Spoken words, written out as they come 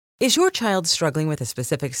Is your child struggling with a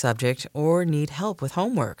specific subject or need help with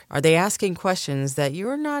homework? Are they asking questions that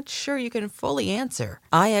you're not sure you can fully answer?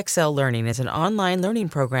 IXL Learning is an online learning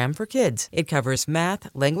program for kids. It covers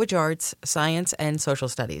math, language arts, science, and social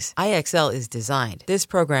studies. IXL is designed. This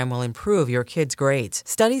program will improve your kids' grades.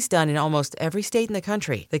 Studies done in almost every state in the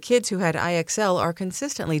country. The kids who had IXL are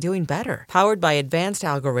consistently doing better. Powered by advanced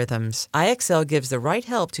algorithms, IXL gives the right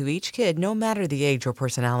help to each kid no matter the age or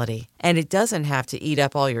personality. And it doesn't have to eat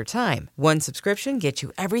up all your time. One subscription gets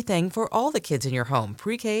you everything for all the kids in your home,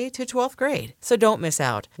 pre-K to 12th grade. So don't miss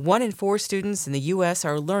out. 1 in 4 students in the U.S.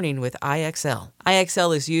 are learning with IXL.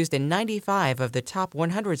 IXL is used in 95 of the top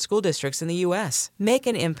 100 school districts in the U.S. Make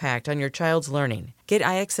an impact on your child's learning. Get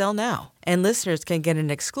IXL now. And listeners can get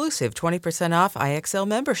an exclusive 20% off IXL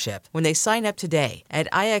membership when they sign up today at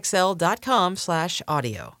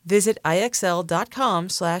IXL.com/audio. Visit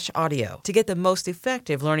IXL.com/audio to get the most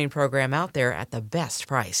effective learning program out there at the best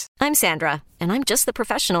price. I'm Sandra, and I'm just the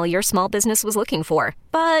professional your small business was looking for.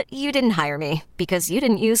 But you didn't hire me because you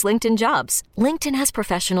didn't use LinkedIn Jobs. LinkedIn has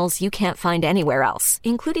professionals you can't find anywhere else,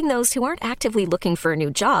 including those who aren't actively looking for a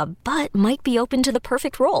new job, but might be open to the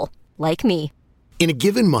perfect role, like me. In a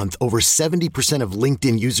given month, over 70% of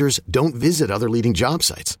LinkedIn users don't visit other leading job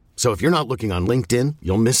sites. So if you're not looking on LinkedIn,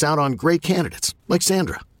 you'll miss out on great candidates like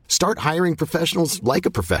Sandra. Start hiring professionals like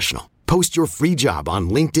a professional. Post your free job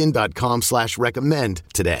on linkedin.com/recommend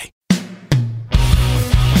today.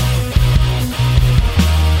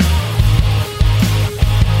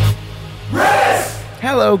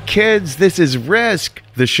 Hello, kids. This is Risk,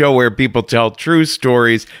 the show where people tell true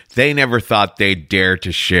stories they never thought they'd dare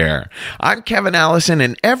to share. I'm Kevin Allison,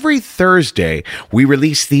 and every Thursday, we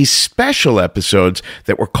release these special episodes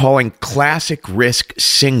that we're calling Classic Risk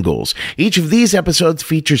Singles. Each of these episodes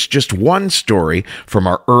features just one story from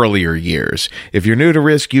our earlier years. If you're new to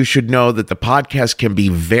Risk, you should know that the podcast can be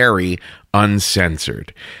very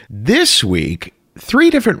uncensored. This week, 3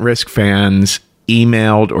 different Risk fans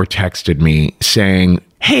emailed or texted me saying,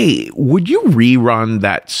 hey, would you rerun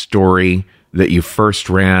that story that you first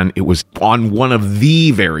ran? It was on one of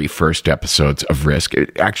the very first episodes of Risk.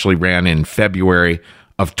 It actually ran in February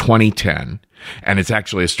of 2010. And it's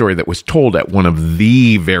actually a story that was told at one of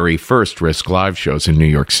the very first Risk live shows in New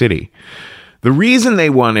York City. The reason they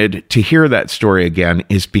wanted to hear that story again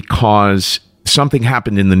is because something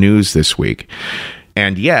happened in the news this week.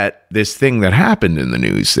 And yet, this thing that happened in the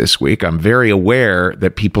news this week, I'm very aware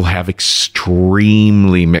that people have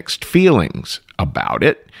extremely mixed feelings about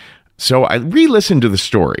it. So I re-listened to the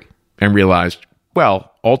story and realized,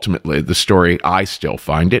 well, ultimately, the story, I still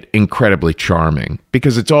find it incredibly charming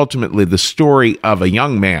because it's ultimately the story of a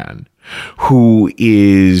young man who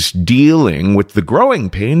is dealing with the growing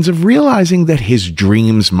pains of realizing that his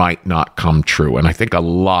dreams might not come true. And I think a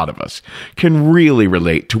lot of us can really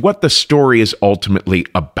relate to what the story is ultimately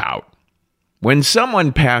about. When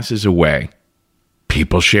someone passes away,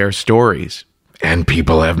 people share stories, and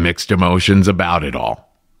people have mixed emotions about it all.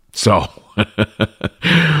 So,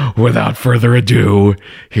 without further ado,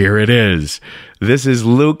 here it is. This is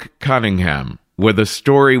Luke Cunningham with a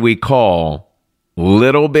story we call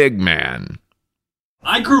Little Big Man.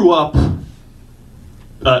 I grew up.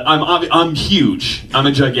 I'm huge. I'm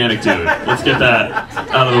a gigantic dude. Let's get that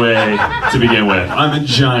out of the way to begin with. I'm a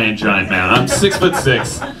giant man. I'm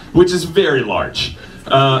 6'6", which is very large.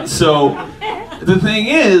 So the thing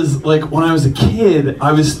is, like, when I was a kid,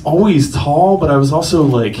 I was always tall, but I was also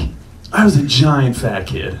like, I was a giant fat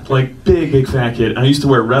kid, like big fat kid. I used to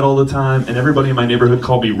wear red all the time, and everybody in my neighborhood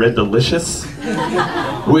called me Red Delicious,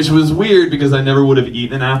 which was weird because I never would have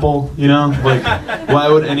eaten an apple, you know? Like, why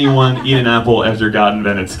would anyone eat an apple after God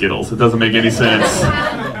invented Skittles? It doesn't make any sense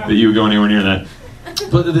that you would go anywhere near that.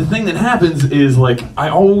 But the thing that happens is, like, I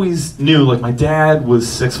always knew, like, my dad was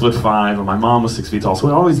 6'5", and my mom was 6 feet tall, so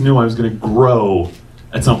I always knew I was gonna grow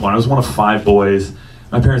at some point. I was one of 5 boys.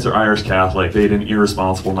 My parents are Irish Catholic. They had an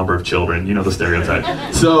irresponsible number of children. You know the stereotype.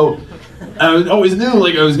 So I always knew,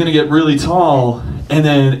 like, I was going to get really tall, and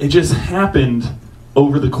then it just happened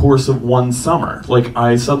over the course of one summer. Like,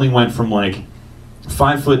 I suddenly went from, like,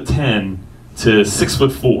 5'10" to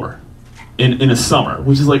 6'4" in a summer,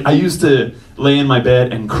 which is, like, I used to lay in my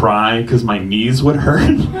bed and cry because my knees would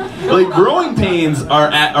hurt. Like, growing pains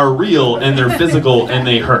are real, and they're physical, and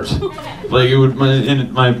they hurt. Like, it would,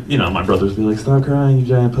 my brothers would be like, stop crying, you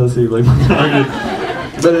giant pussy, like,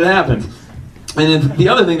 but it happened. And then the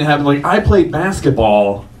other thing that happened, like, I played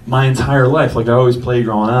basketball my entire life. Like, I always played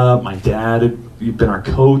growing up. My dad had been our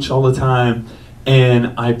coach all the time,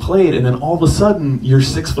 and I played, and then all of a sudden, you're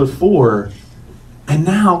 6'4", and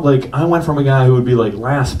now, like, I went from a guy who would be, like,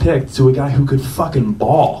 last picked to a guy who could fucking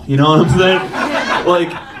ball, you know what I'm saying?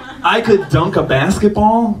 Like, I could dunk a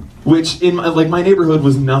basketball, which in my neighborhood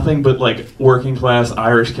was nothing but like working class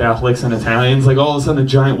Irish Catholics and Italians. Like all of a sudden a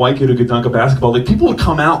giant white kid who could dunk a basketball, like people would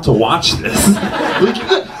come out to watch this. Like,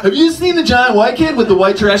 have you seen the giant white kid with the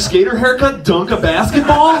white trash skater haircut dunk a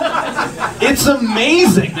basketball? It's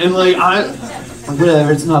amazing. And like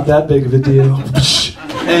whatever, it's not that big of a deal.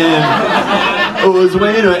 And it was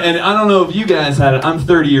way into it. And I don't know if you guys had it. I'm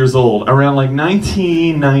 30 years old. Around like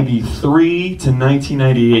 1993 to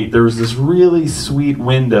 1998, there was this really sweet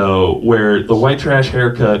window where the white trash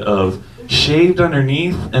haircut of shaved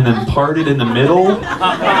underneath and then parted in the middle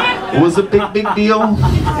was a big deal.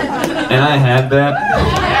 And I had that.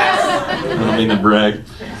 I don't mean to brag.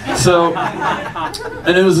 So,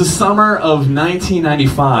 and it was the summer of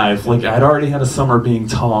 1995. Like, I'd already had a summer being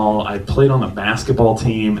tall. I played on the basketball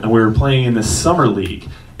team, and we were playing in this summer league.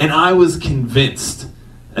 And I was convinced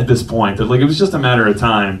at this point that, like, it was just a matter of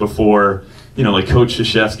time before, you know, like, Coach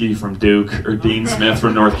Krzyzewski from Duke or Dean Smith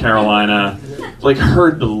from North Carolina, like,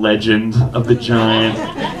 heard the legend of the giant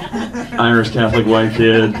Irish Catholic white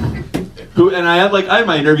kid. And I had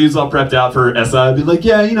my interviews all prepped out for SI. I'd be like,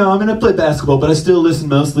 yeah, you know, I'm gonna play basketball, but I still listen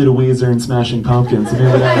mostly to Weezer and Smashing Pumpkins. I mean,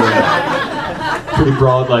 whatever. Pretty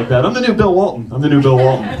broad like that. I'm the new Bill Walton.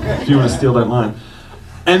 If you want to steal that line.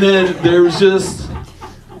 And then there was just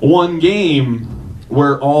one game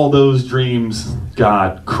where all those dreams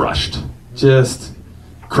got crushed. Just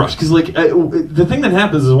crushed. Because like the thing that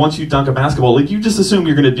happens is once you dunk a basketball, like you just assume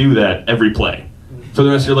you're gonna do that every play. For the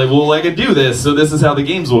rest, you're like, well, I can do this, so this is how the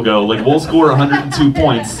games will go. Like, we'll score 102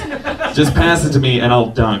 points. Just pass it to me, and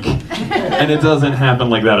I'll dunk. And it doesn't happen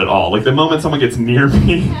like that at all. Like, the moment someone gets near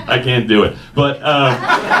me, I can't do it. But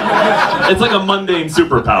it's like a mundane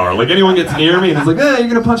superpower. Like, anyone gets near me, and it's like, you're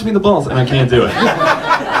going to punch me in the balls, and I can't do it.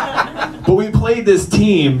 But we played this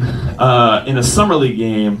team in a summer league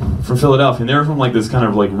game from Philadelphia, and they were from, like, this kind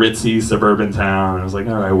of, like, ritzy suburban town. And I was like,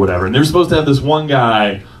 all right, whatever. And they were supposed to have this one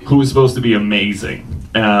guy who was supposed to be amazing.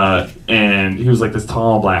 And he was like this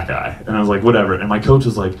tall black guy. And I was like, whatever. And my coach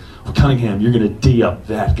was like, well, Cunningham, you're going to D up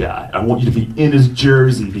that guy. I want you to be in his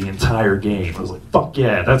jersey the entire game. I was like, fuck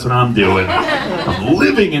yeah, that's what I'm doing. I'm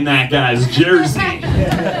living in that guy's jersey.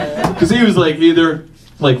 Because he was like, either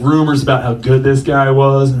like rumors about how good this guy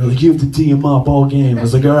was. And they're like, you have to D him up all game. I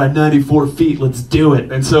was like, all right, 94 feet, let's do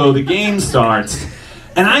it. And so the game starts.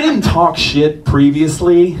 And I didn't talk shit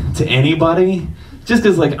previously to anybody. Just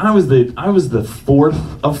because, like, I was the fourth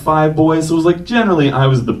of five boys, so it was like, generally, I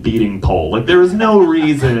was the beating pole. Like, there was no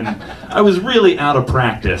reason. I was really out of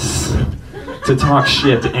practice to talk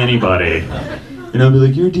shit to anybody. You know, be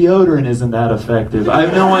like, your deodorant isn't that effective. I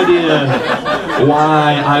have no idea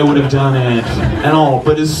why I would have done it at all.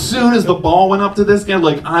 But as soon as the ball went up to this guy,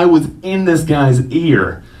 like, I was in this guy's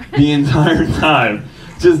ear the entire time,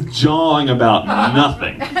 just jawing about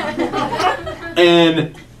nothing.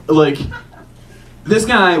 And, like, this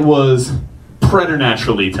guy was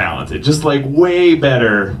preternaturally talented, just like way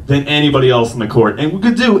better than anybody else in the court, and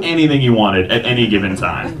could do anything he wanted at any given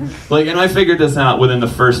time. Like, and I figured this out within the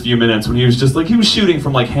first few minutes when he was just like, he was shooting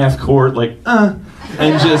from like half court, like,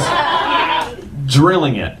 and just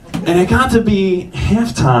drilling it. And it got to be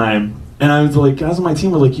halftime, and I was like, guys on my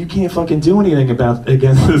team were like, you can't fucking do anything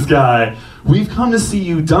against this guy. We've come to see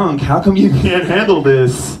you dunk. How come you can't handle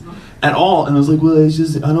this at all? And I was like, well, it's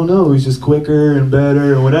just, I don't know, he's just quicker and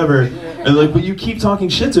better and whatever. And like, but you keep talking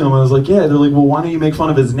shit to him. I was like, yeah. They're like, well, why don't you make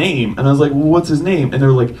fun of his name? And I was like, well, what's his name? And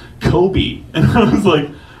they're like, Kobe. And I was like,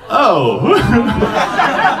 oh.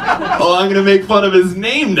 Oh, I'm gonna make fun of his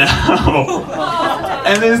name now.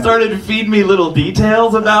 And they started feeding me little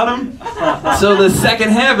details about him. So the second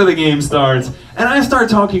half of the game starts, and I start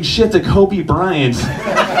talking shit to Kobe Bryant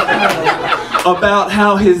about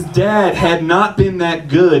how his dad had not been that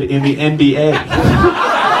good in the NBA.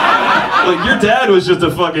 Like, your dad was just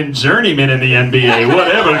a fucking journeyman in the NBA.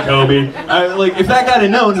 Whatever, Kobe. Like, if that guy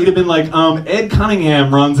had known, he'd have been like, Ed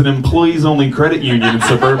Cunningham runs an employees-only credit union in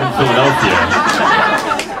suburban Philadelphia.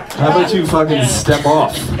 How about you fucking step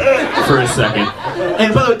off for a second?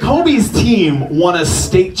 And by the way, Kobe's team won a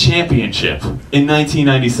state championship in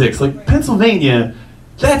 1996. Like, Pennsylvania,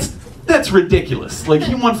 that's ridiculous. Like,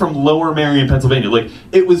 he won from Lower Merion, Pennsylvania. Like,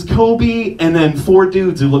 it was Kobe and then four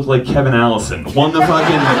dudes who looked like Kevin Allison won the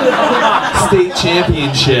fucking state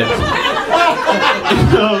championship. You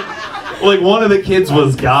know, like, one of the kids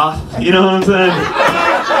was goth, you know what I'm saying?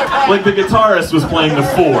 Like, the guitarist was playing the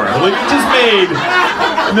four. Like, it just made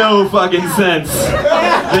no fucking sense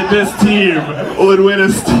that this team would win a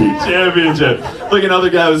state championship. Like, another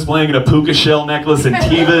guy was playing a puka shell necklace and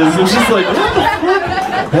Tevas. It was just like, what the fuck?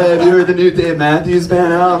 Hey, have you heard the new Dave Matthews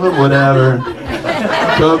Band album? Whatever.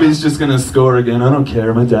 Kobe's just gonna score again. I don't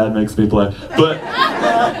care. My dad makes me play. But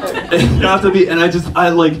you have to be, and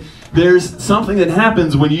there's something that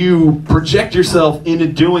happens when you project yourself into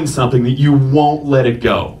doing something that you won't let it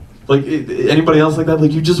go. Like, anybody else like that?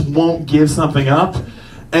 Like, you just won't give something up.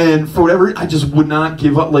 And for whatever, I just would not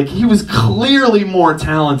give up. Like, he was clearly more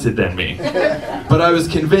talented than me. But I was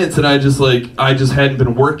convinced that I just hadn't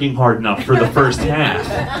been working hard enough for the first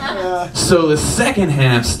half. So the second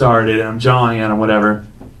half started, and I'm jawing at him, whatever.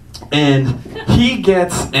 And he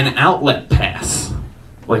gets an outlet pass.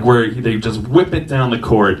 Like, where they just whip it down the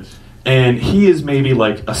court. And he is maybe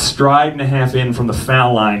like a stride and a half in from the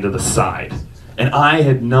foul line to the side. And I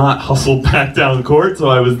had not hustled back down the court, so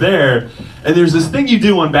I was there. And there's this thing you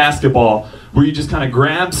do on basketball where you just kind of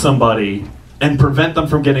grab somebody and prevent them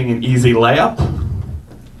from getting an easy layup.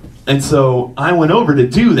 And so I went over to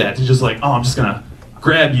do that, to just I'm just going to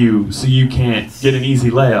grab you so you can't get an easy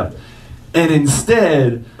layup. And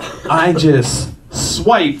instead, I just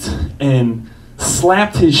swiped and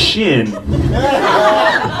slapped his shin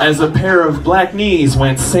as a pair of black knees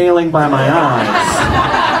went sailing by my eyes.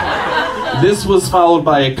 This was followed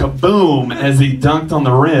by a kaboom as he dunked on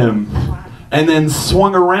the rim, and then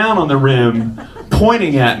swung around on the rim,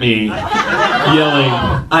 pointing at me, yelling,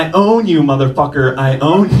 "I own you, motherfucker, I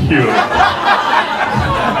own you."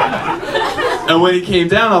 And when he came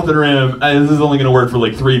down off the rim, this is only going to work for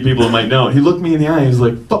like 3 people who might know it, he looked me in the eye and he was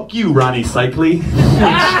like, "Fuck you, Ronnie Cycli."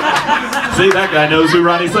 See, that guy knows who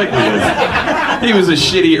Ronnie Cycli is. He was a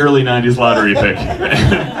shitty early 90s lottery pick.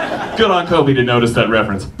 Good on Kobe to notice that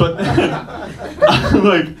reference. But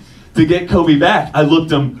to get Kobe back, I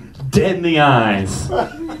looked him dead in the eyes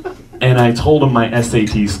and I told him my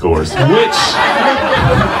SAT scores, which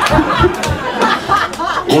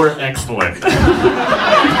were excellent.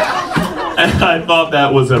 And I thought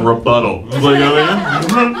that was a rebuttal. I was like, "Oh yeah?"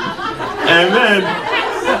 And then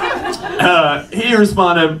he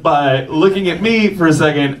responded by looking at me for a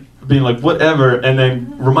second, being like, "Whatever," and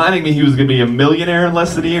then reminding me he was going to be a millionaire in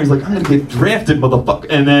less than a year. He's like, "I'm going to get drafted, motherfucker."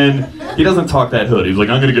 And then he doesn't talk that hood. He's like,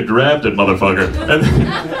 "I'm going to get drafted, motherfucker." And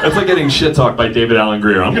that's like getting shit talked by David Alan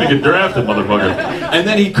Grier. "I'm going to get drafted, motherfucker." And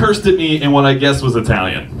then he cursed at me in what I guess was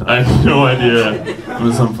Italian. I have no idea. It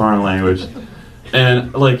was some foreign language.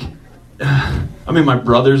 And my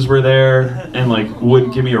brothers were there and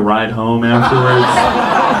wouldn't give me a ride home afterwards.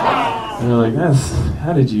 They're like,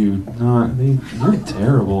 how did you not, you're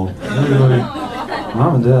terrible.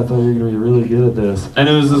 Mom and Dad thought you were going to be really good at this. And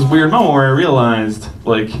it was this weird moment where I realized,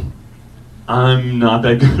 I'm not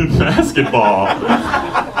that good at basketball.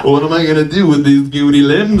 What am I going to do with these goody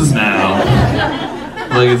limbs now?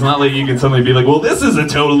 It's not like you can suddenly be like, "Well, this is a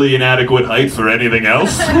totally inadequate height for anything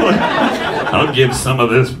else. I'll give some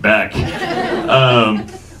of this back."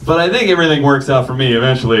 But I think everything works out for me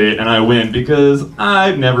eventually, and I win because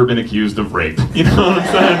I've never been accused of rape. You know what I'm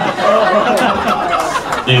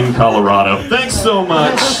saying? In Colorado. Thanks so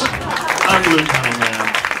much. I'm Luke Cunningham.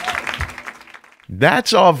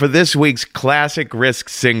 That's all for this week's Classic Risk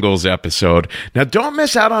Singles episode. Now, don't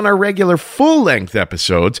miss out on our regular full-length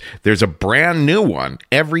episodes. There's a brand new one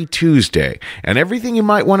every Tuesday, and everything you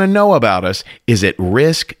might want to know about us is at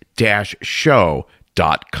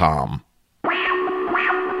risk-show.com.